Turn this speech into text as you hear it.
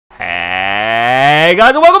Hey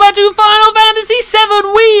guys, and welcome back to Final Fantasy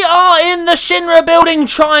VII. We are in the Shinra building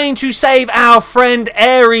trying to save our friend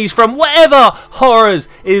Ares from whatever horrors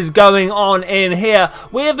is going on in here.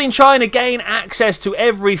 We have been trying to gain access to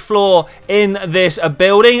every floor in this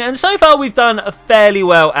building, and so far we've done fairly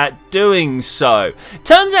well at doing so.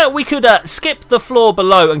 Turns out we could skip the floor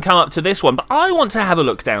below and come up to this one, but I want to have a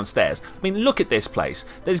look downstairs. I mean, look at this place.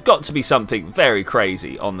 There's got to be something very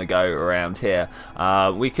crazy on the go around here.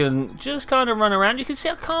 We can just kind of run around. You can see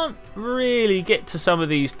I can't really get to some of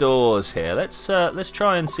these doors here. Let's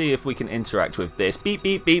try and see if we can interact with this. Beep,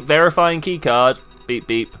 beep, beep. Verifying keycard. Beep,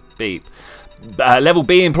 beep, beep. Level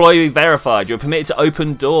B employee verified. You're permitted to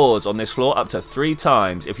open doors on this floor up to 3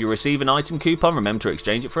 times. If you receive an item coupon, remember to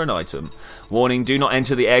exchange it for an item. Warning, do not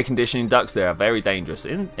enter the air conditioning ducts. They are very dangerous.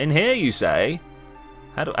 In here, you say?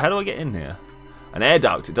 How do I get in here? An air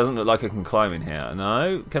duct. It doesn't look like I can climb in here.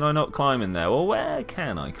 No? Can I not climb in there? Well, where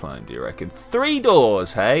can I climb, do you reckon? 3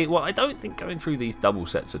 doors, hey? Well, I don't think going through these double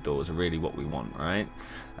sets of doors are really what we want, right?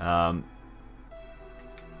 Having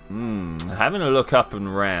a look up and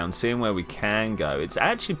around, seeing where we can go. It's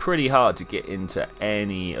actually pretty hard to get into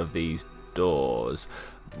any of these doors.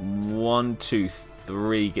 1, 2,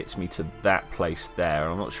 3 gets me to that place there.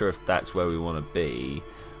 I'm not sure if that's where we want to be.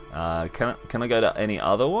 Can I go to any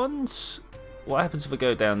other ones? What happens if I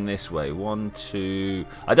go down this way? 1, 2.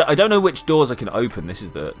 I don't know which doors I can open. This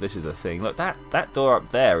is the thing. Look, that door up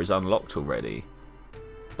there is unlocked already,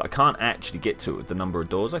 but I can't actually get to it with the number of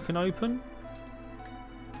doors I can open.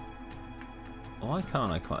 Why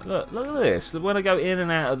can't I climb? Look at this. When I go in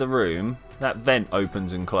and out of the room, that vent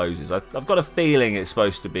opens and closes. I've got a feeling it's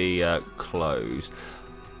supposed to be closed.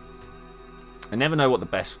 I never know what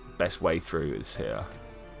the best way through is here.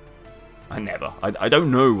 I don't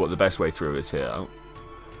know what the best way through is here.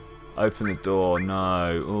 Open the door.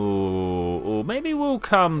 No. Ooh. Maybe we'll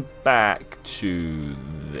come back to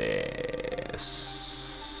this.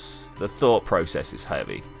 The thought process is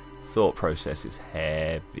heavy. Thought process is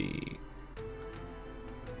heavy.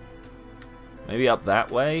 Maybe up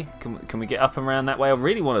that way? Can we get up and around that way? I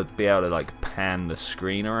really want to be able to like pan the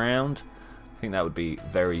screen around. I think that would be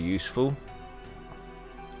very useful.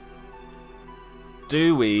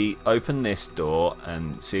 Do we open this door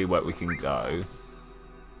and see where we can go?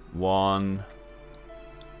 1,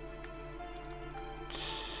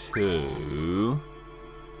 2,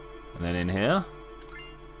 and then in here.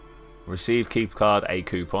 Receive keep card, a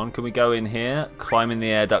coupon. Can we go in here, climb in the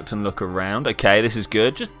air duct and look around? Okay, this is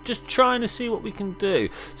good. Just trying to see what we can do.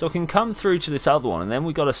 So I can come through to this other one, and then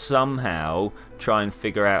we got to somehow try and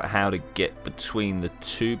figure out how to get between the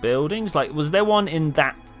 2 buildings. Like, was there one in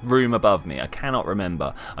that room above me? I cannot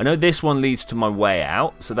remember. I know this one leads to my way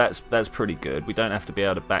out, so that's pretty good. We don't have to be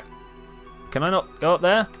able to back. Can I not go up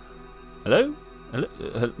there? Hello?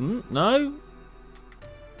 Hello? No?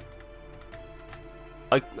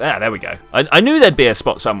 There we go. I knew there'd be a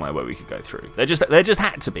spot somewhere where we could go through. There just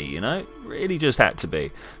had to be, you know? Really just had to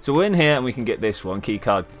be. So we're in here and we can get this one,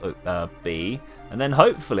 keycard B, and then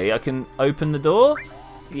hopefully I can open the door.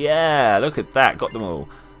 Yeah, look at that. Got them all.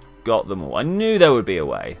 Got them all. I knew there would be a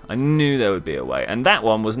way. I knew there would be a way. And that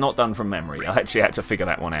one was not done from memory. I actually had to figure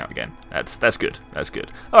that one out again. That's good. That's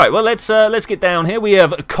good. All right, well, let's get down here. We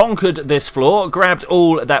have conquered this floor, grabbed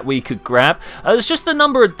all that we could grab. It's just the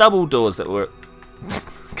number of double doors that were...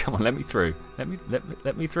 Come on, let me through. Let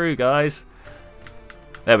me through, guys.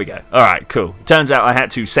 There we go. All right, cool. Turns out I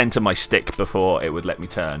had to center my stick before it would let me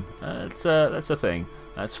turn. That's a thing.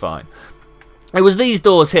 That's fine. It was these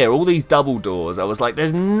doors here, all these double doors. I was like,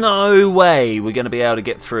 there's no way we're going to be able to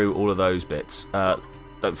get through all of those bits.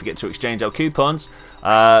 Don't forget to exchange our coupons.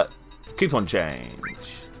 Coupon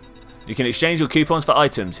change. You can exchange your coupons for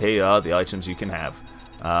items. Here are the items you can have.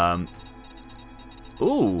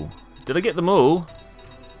 Ooh, did I get them all?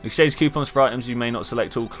 Exchange coupons for items you may not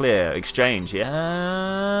select. All clear. Exchange.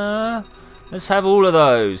 Yeah. Let's have all of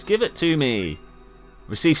those. Give it to me.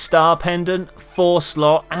 Receive star pendant, 4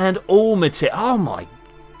 slot, and all material. Oh my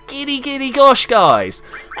giddy gosh, guys.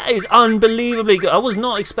 That is unbelievably good. I was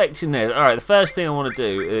not expecting this. Alright, the first thing I want to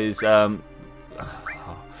do is...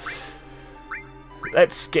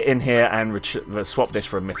 let's get in here and swap this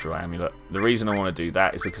for a mithril amulet. The reason I want to do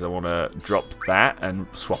that is because I want to drop that and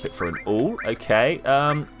swap it for an all. Okay.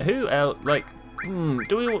 Who else? Like,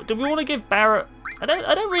 do we want to give Barrett? I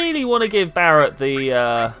don't really want to give Barrett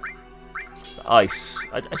the ice.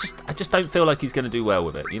 I just don't feel like he's going to do well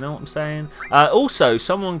with it. You know what I'm saying? Also,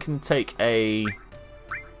 someone can take a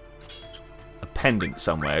pendant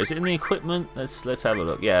somewhere. Is it in the equipment? Let's have a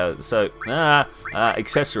look. Yeah. So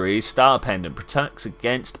accessories, star pendant protects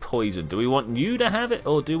against poison. Do we want you to have it,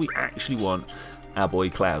 or do we actually want our boy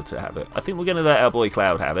Cloud to have it. I think we're going to let our boy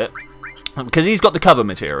Cloud have it. Because he's got the cover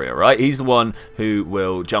material, right? He's the one who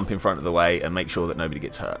will jump in front of the way and make sure that nobody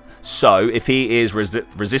gets hurt. So, if he is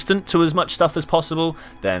resistant to as much stuff as possible,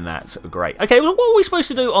 then that's great. Okay, well, what are we supposed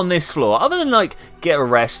to do on this floor? Other than, like, get a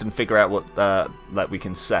rest and figure out what that we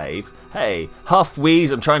can save. Hey, Huff,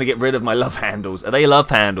 Wheeze, I'm trying to get rid of my love handles. Are they love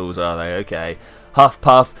handles, are they? Okay. Huff,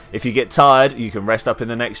 Puff, if you get tired, you can rest up in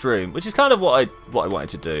the next room, which is kind of what I wanted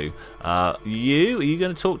to do. Are you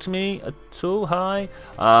going to talk to me at all? Hi.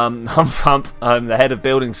 Hump, I'm the head of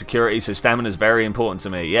building security, so stamina is very important to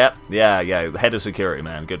me. Yep, yeah, the head of security,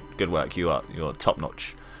 man. Good work. You're top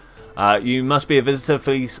notch. You must be a visitor.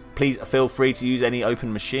 Please feel free to use any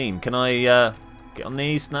open machine. Can I get on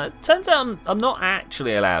these? No, it turns out I'm not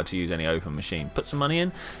actually allowed to use any open machine. Put some money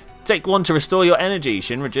in. Take one to restore your energy.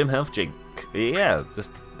 Shinra Gym Health Drink. Yeah,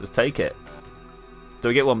 just take it. Do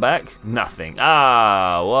we get one back? Nothing.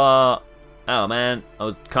 Ah, what? Oh man, I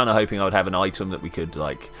was kind of hoping I would have an item that we could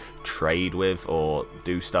like trade with or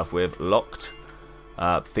do stuff with. Locked.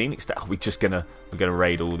 Phoenix. We're gonna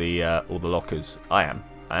raid all the lockers. I'm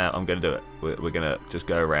gonna do it. We're gonna just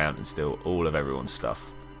go around and steal all of everyone's stuff.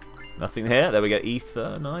 Nothing here. There we go.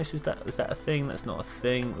 Ether. Nice. Is that a thing? That's not a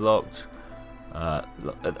thing. Locked. Are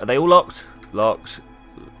they all locked? Locked.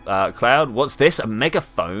 Cloud, what's this? A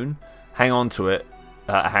megaphone? Hang on to it.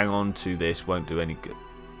 Hang on to this. Won't do any good.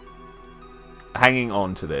 Hanging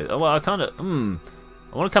on to this. Oh, well, I kind of... I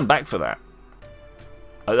want to come back for that.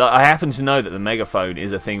 I happen to know that the megaphone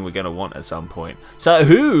is a thing we're going to want at some point. So,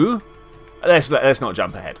 who... Let's not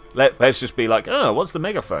jump ahead. Let's just be like, oh, what's the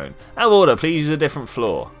megaphone? Out of order, please use a different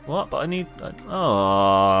floor. What? But I need...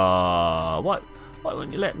 Oh... Why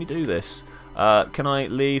wouldn't you let me do this? Can I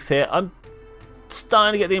leave here? I'm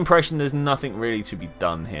starting to get the impression there's nothing really to be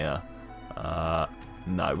done here.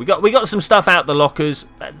 No, we got some stuff out the lockers.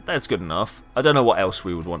 That's good enough. I don't know what else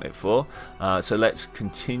we would want it for. So let's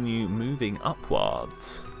continue moving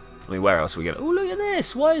upwards. I mean, where else are we going? Oh, look at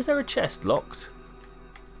this. Why is there a chest locked?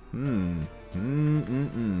 Okay,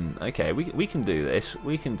 we can do this.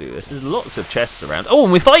 We can do this. There's lots of chests around. Oh,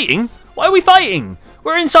 and we're fighting. Why are we fighting?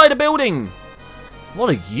 We're inside a building. What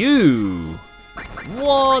are you?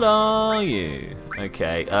 What are you?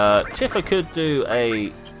 Okay, Tifa could do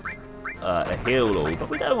a heal all, but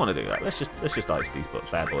we don't want to do that. Let's just ice these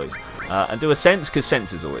bad boys and do a sense, because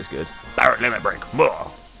sense is always good. Barret limit break. You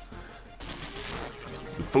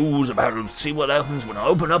fools about to see what happens when I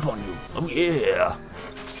open up on you. Oh yeah.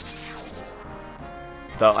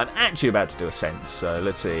 So I'm actually about to do a sense. So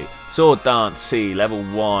let's see. Sword Dance C, level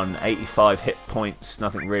 1, 85 hit points.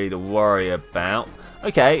 Nothing really to worry about.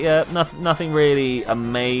 Okay, yeah, nothing really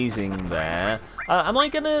amazing there. Am I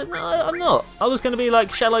gonna? No, I'm not. I was gonna be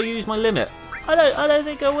like, shall I use my limit? I don't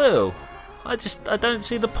think I will. I don't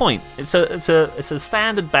see the point. It's a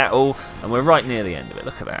standard battle, and we're right near the end of it.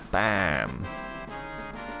 Look at that, bam.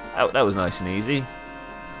 That was nice and easy.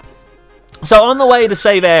 So on the way to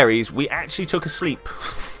save Ares, we actually took a sleep.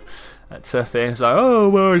 That's a thing. It's like, oh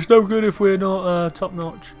well, it's no good if we're not top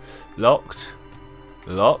notch. Locked.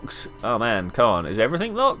 Locked. Oh man, come on. Is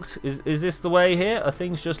everything locked? Is this the way here? Are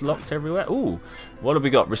things just locked everywhere? Ooh, what have we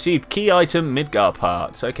got? Received key item, Midgar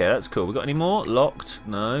parts. Okay, that's cool. We got any more? Locked?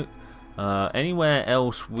 No. Anywhere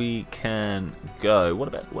else we can go? What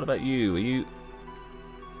about you? Are you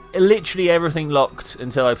literally everything locked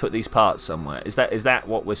until I put these parts somewhere? Is that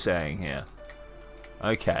what we're saying here?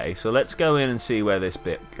 Okay, so let's go in and see where this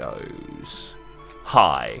bit goes.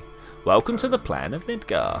 Hi. Welcome to the plan of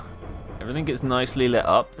Midgar. Everything gets nicely lit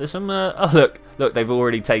up. There's some... oh, look, they've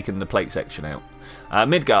already taken the plate section out.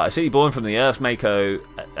 Midgar, a city born from the Earth's Mako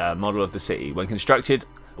model of the city. When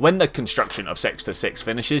the construction of Sector 6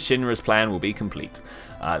 finishes, Shinra's plan will be complete.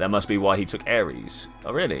 That must be why he took Ares.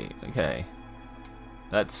 Oh, really? Okay.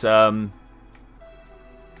 That's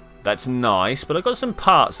nice, but I've got some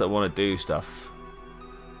parts that want to do stuff.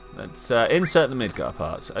 Let's insert the Midgar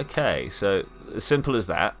parts. Okay, so as simple as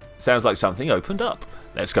that. Sounds like something opened up.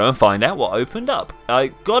 Let's go and find out what opened up. I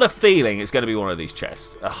got a feeling it's going to be one of these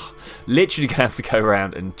chests. Ugh, literally going to have to go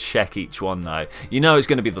around and check each one, though. You know it's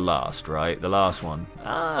going to be the last, right? The last one.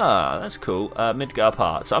 Ah, that's cool. Midgar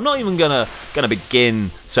parts. I'm not even going to begin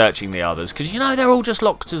searching the others, because, you know, they're all just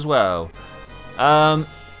locked as well.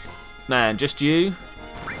 Man, just you?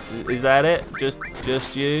 Is that it?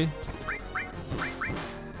 Just you?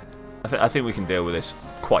 I think we can deal with this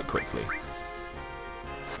quite quickly.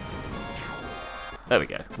 There we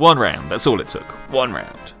go. One round. That's all it took. One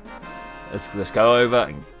round. Let's go over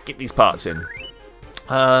and get these parts in.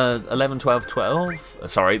 11, 12, 12.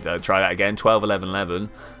 Sorry, try that again. 12, 11, 11.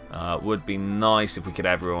 Would be nice if we could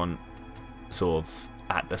have everyone sort of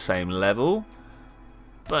at the same level.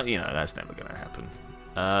 But, you know, that's never going to happen.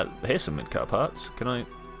 Here's some mid-car parts. Can I...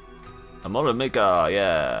 A modern mid-car,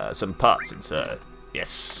 yeah. Some parts insert.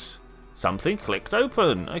 Yes. Something clicked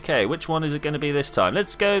open. Okay, which one is it going to be this time?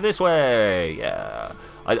 Let's go this way. Yeah.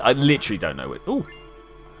 I literally don't know it. Ooh.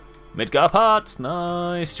 Mid-car parts.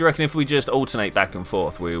 Nice. Do you reckon if we just alternate back and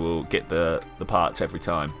forth, we will get the parts every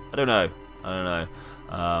time? I don't know.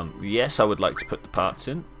 Yes, I would like to put the parts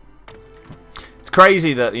in. It's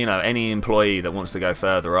crazy that, you know, any employee that wants to go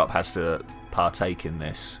further up has to partake in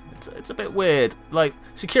this. It's a bit weird. Like,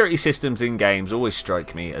 security systems in games always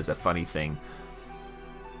strike me as a funny thing.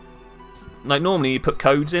 Like, normally you put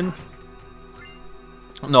codes in,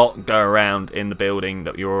 not go around in the building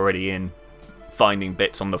that you're already in, finding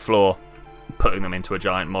bits on the floor, putting them into a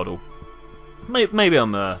giant model. Maybe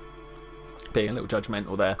I'm being a little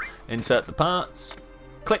judgmental there. Insert the parts.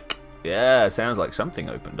 Click. Yeah, sounds like something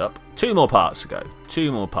opened up. 2 more parts to go.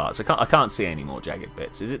 2 more parts. I can't see any more jagged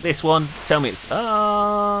bits. Is it this one? Tell me it's...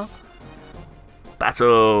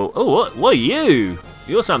 Battle. Oh, what are you?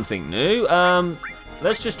 You're something new.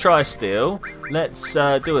 Let's just try steal. Let's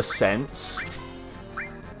do a sense.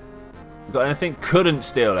 Got anything? Couldn't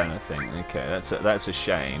steal anything. Okay, that's a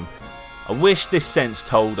shame. I wish this sense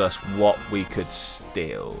told us what we could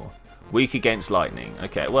steal. Weak against lightning.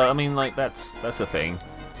 Okay, well, I mean, like, that's a thing.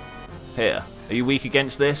 Here, are you weak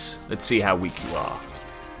against this? Let's see how weak you are.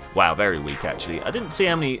 Wow, very weak, actually. I didn't see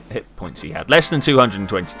how many hit points he had. Less than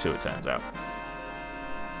 222, it turns out.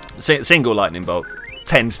 Single lightning bolt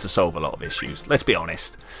tends to solve a lot of issues. Let's be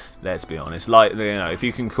honest. Let's be honest. Like, you know, if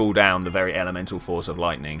you can cool down the very elemental force of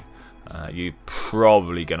lightning, you're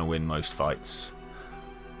probably going to win most fights.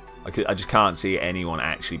 I just can't see anyone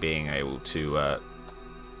actually being able to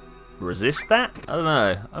resist that. I don't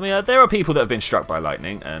know. I mean, there are people that have been struck by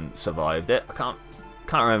lightning and survived it. I can't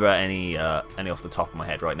remember any off the top of my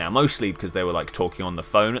head right now. Mostly because they were like talking on the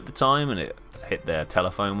phone at the time and it hit their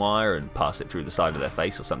telephone wire and passed it through the side of their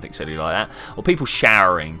face or something silly like that. Or people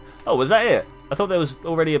showering. Oh, was that it? I thought there was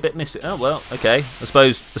already a bit missing. Oh well, okay. I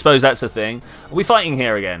suppose that's a thing. Are we fighting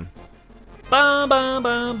here again? Ba, ba,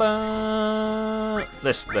 ba, ba.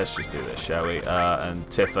 Let's just do this, shall we? And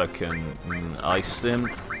Tifa can ice him.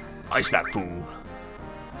 Ice that fool.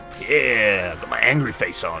 Yeah, got my angry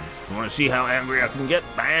face on. You want to see how angry I can get?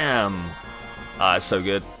 Bam. Ah, it's so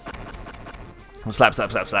good. Slap,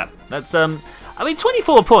 slap, slap, slap. That's I mean,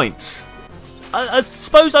 24 points. I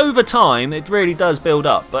suppose over time it really does build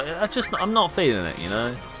up, but I'm not feeling it, you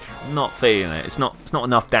know. I'm not feeling it. It's not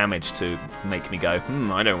enough damage to make me go,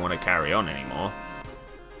 I don't want to carry on anymore.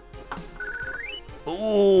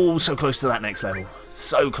 Oh, so close to that next level.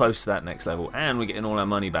 So close to that next level, and we're getting all our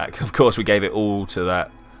money back. Of course, we gave it all to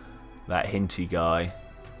that hinty guy.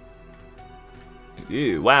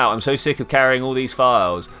 Ew, wow, I'm so sick of carrying all these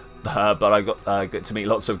files. But I get to meet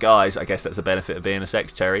lots of guys. I guess that's a benefit of being a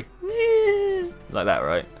secretary. Like that,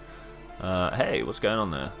 right? Hey, what's going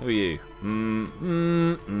on there? Who are you?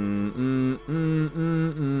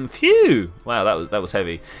 Phew! Wow, that was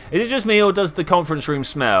heavy. Is it just me, or does the conference room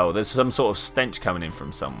smell? There's some sort of stench coming in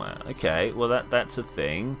from somewhere. Okay, well that's a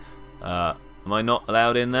thing. Am I not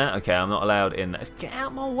allowed in there? Okay, I'm not allowed in there. Get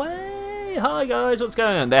out my way! Hi guys, what's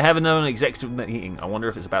going on? They're having an executive meeting. I wonder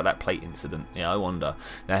if it's about that plate incident. Yeah, I wonder.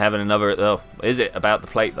 They're having another. Oh, is it about the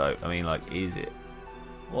plate though? I mean, like, is it?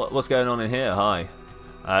 What's going on in here? Hi.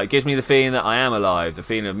 It gives me the feeling that I am alive, the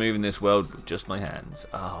feeling of moving this world with just my hands.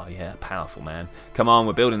 Oh, yeah, powerful, man. Come on,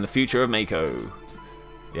 we're building the future of Mako.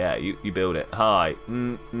 Yeah, you build it. Hi.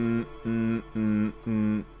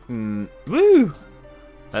 Woo!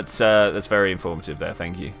 That's very informative there,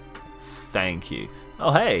 thank you. Thank you.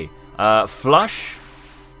 Oh, hey. Flush.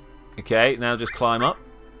 Okay, now just climb up.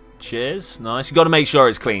 Cheers. Nice. You got to make sure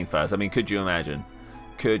it's clean first. I mean, could you imagine?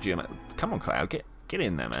 Could you imagine? Come on, Cloud. Get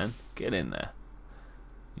in there, man. Get in there.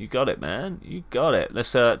 You got it, man. You got it.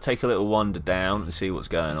 Let's take a little wander down and see what's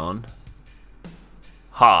going on.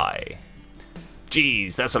 Hi.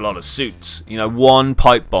 Jeez, that's a lot of suits. You know, one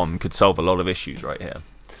pipe bomb could solve a lot of issues right here.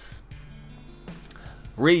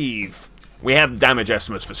 Reeve. We have damage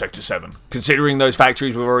estimates for Sector 7. Considering those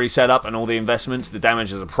factories we've already set up and all the investments, the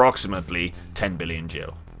damage is approximately 10 billion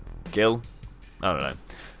gil. Gil? I don't know.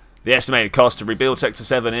 The estimated cost to rebuild Sector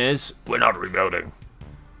 7 is... We're not rebuilding.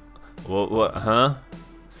 What? Huh?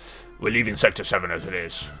 We're leaving Sector 7 as it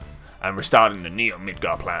is, and we're starting the Neo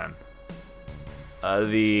Midgar plan.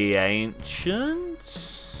 The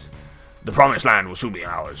Ancients? The Promised Land will soon be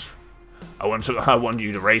ours. I want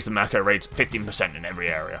you to raise the macro rates 15% in every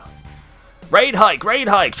area. Raid hike,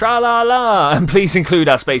 tra-la-la! And please include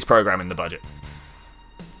our space program in the budget.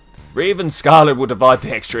 Reeve and Scarlet will divide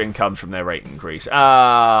the extra incomes from their rate increase.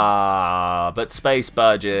 Ah, but space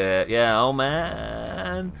budget. Yeah, oh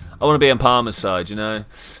man. I want to be on Palmer's side, you know.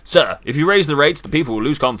 Sir, if you raise the rates, the people will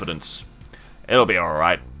lose confidence. It'll be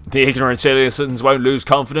alright. The ignorant citizens won't lose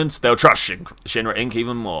confidence. They'll trust Shinra Inc.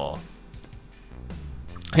 even more.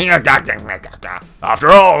 After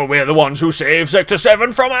all, we're the ones who saved Sector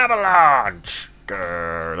 7 from avalanche.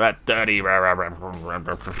 Grr, that dirty...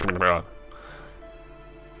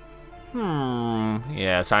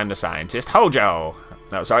 Yes, I'm the scientist. Hojo.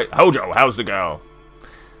 No, sorry. Hojo, how's the girl?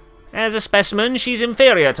 As a specimen, she's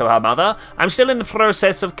inferior to her mother. I'm still in the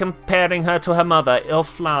process of comparing her to her mother,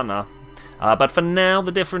 Ilflana. But for now,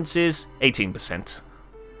 the difference is 18%.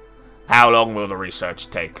 How long will the research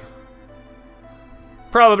take?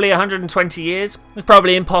 Probably 120 years. It's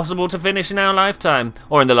probably impossible to finish in our lifetime.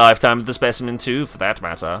 Or in the lifetime of the specimen too, for that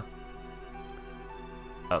matter.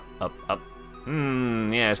 Up.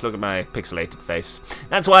 Yes, look at my pixelated face.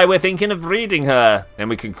 That's why we're thinking of breeding her. Then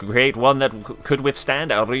we can create one that could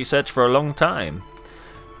withstand our research for a long time.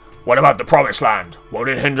 What about the Promised Land? Won't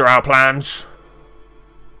it hinder our plans?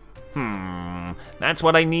 That's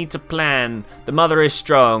what I need to plan. The mother is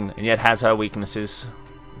strong, and yet has her weaknesses.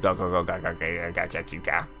 Was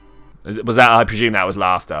that? I presume that was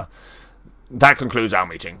laughter. That concludes our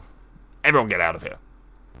meeting. Everyone get out of here.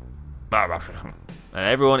 And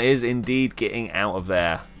everyone is indeed getting out of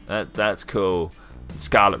there. That's cool.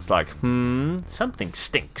 Scarlet's like, something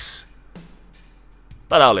stinks.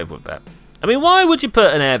 But I'll live with that. I mean, why would you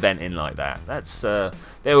put an air vent in like that? That's,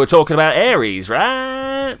 they were talking about Ares,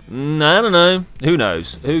 right? I don't know. Who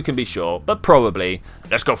knows? Who can be sure? But probably.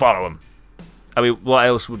 Let's go follow him. I mean, what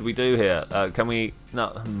else would we do here? Can we...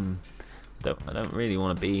 No, I don't really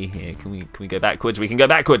want to be here. Can we go backwards? We can go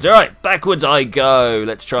backwards. All right, backwards I go.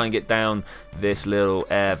 Let's try and get down this little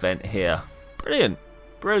air vent here. Brilliant.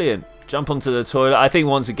 Brilliant. Jump onto the toilet. I think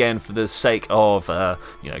once again, for the sake of,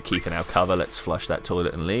 you know, keeping our cover, let's flush that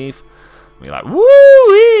toilet and leave. We're like,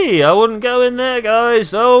 woo-wee! I wouldn't go in there,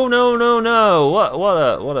 guys. Oh, no, no, no.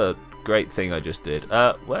 What a great thing I just did.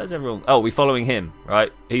 Where's everyone? Oh, we're following him,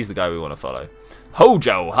 right? He's the guy we want to follow.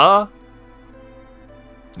 Hojo, huh?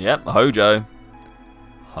 Yep, Hojo.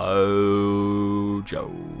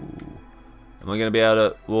 Hojo. Am I going to be able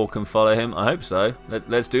to walk and follow him? I hope so.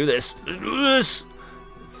 Let's do this. Let's do this.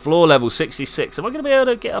 Floor level 66. Am I going to be able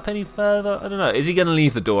to get up any further? I don't know. Is he going to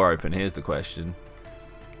leave the door open? Here's the question.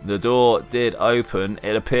 The door did open.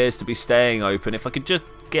 It appears to be staying open. If I could just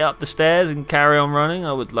get up the stairs and carry on running,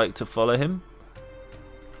 I would like to follow him.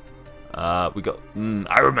 We got...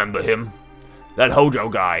 I remember him. That Hojo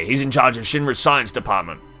guy. He's in charge of Shinra's science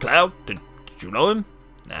department. Cloud, did you know him?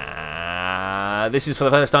 Nah. This is for the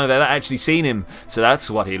first time I've ever actually seen him. So that's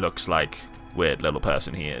what he looks like. Weird little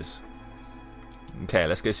person he is. Okay,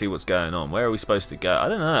 let's go see what's going on. Where are we supposed to go? I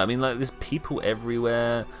don't know. I mean, like, there's people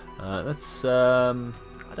everywhere. That's, I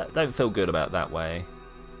don't feel good about that way.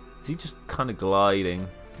 Is he just kind of gliding?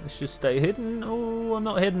 Let's just stay hidden. Oh, I'm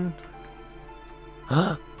not hidden.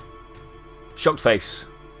 Huh? Shocked face.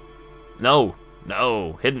 No.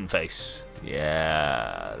 No. Hidden face.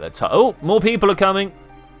 Yeah. Let's... Oh, more people are coming.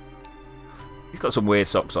 He's got some weird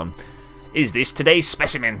socks on. Is this today's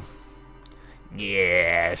specimen?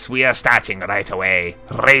 Yes, we are starting right away.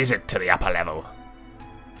 Raise it to the upper level.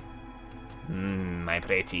 My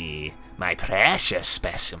pretty, my precious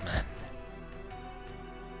specimen.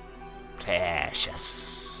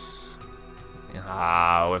 Precious.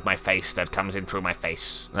 Ah, with my face that comes in through my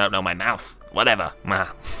face. No, my mouth. Whatever.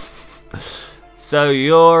 So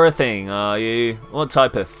you're a thing, are you? What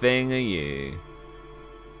type of thing are you?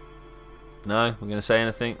 No? We're going to say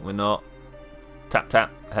anything? We're not. Tap,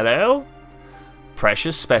 tap. Hello?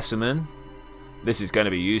 Precious specimen. This is going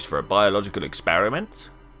to be used for a biological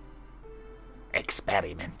experiment.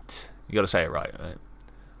 Experiment. You got to say it right, right?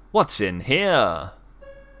 What's in here?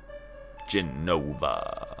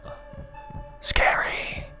 Genova.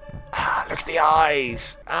 Scary. Ah, look at the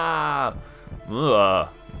eyes. Ah. Ugh.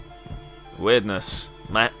 Weirdness.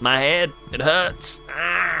 My head. It hurts.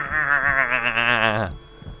 Ah.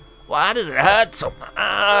 Why does it hurt so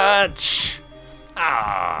much?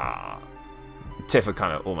 Ah. Tifa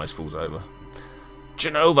kind of almost falls over.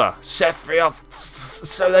 Genova, Sephiroth,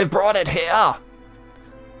 so they've brought it here.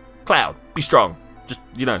 Cloud, be strong. Just,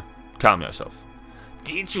 you know, calm yourself.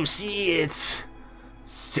 Did you see it?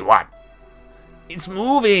 See what? It's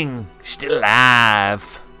moving. Still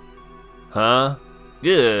alive. Huh?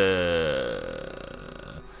 Yeah.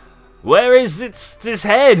 Where is this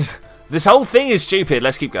head? This whole thing is stupid.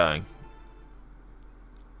 Let's keep going.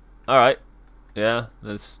 Alright. Yeah,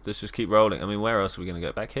 let's just keep rolling. I mean, where else are we going to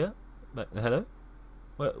go? Back here? Hello?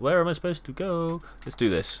 Where am I supposed to go? Let's do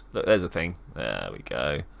this. Look, there's a thing. There we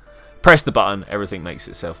go. Press the button. Everything makes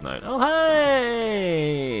itself known. Oh,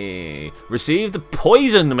 hey! Receive the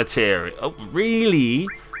poisoned material. Oh, really?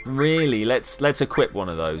 Really? Let's equip one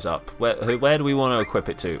of those up. Where do we want to equip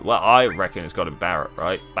it to? Well, I reckon it's got to be Barrett,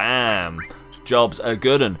 right? Bam! Job's a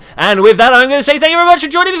good one. And with that, I'm going to say thank you very much for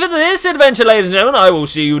joining me for this adventure, ladies and gentlemen. I will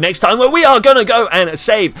see you next time where we are going to go and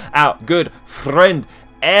save our good friend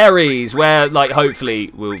Ares, where, like,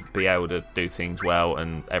 hopefully we'll be able to do things well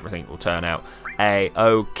and everything will turn out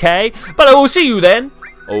a-okay. But I will see you then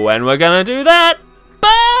when we're going to do that.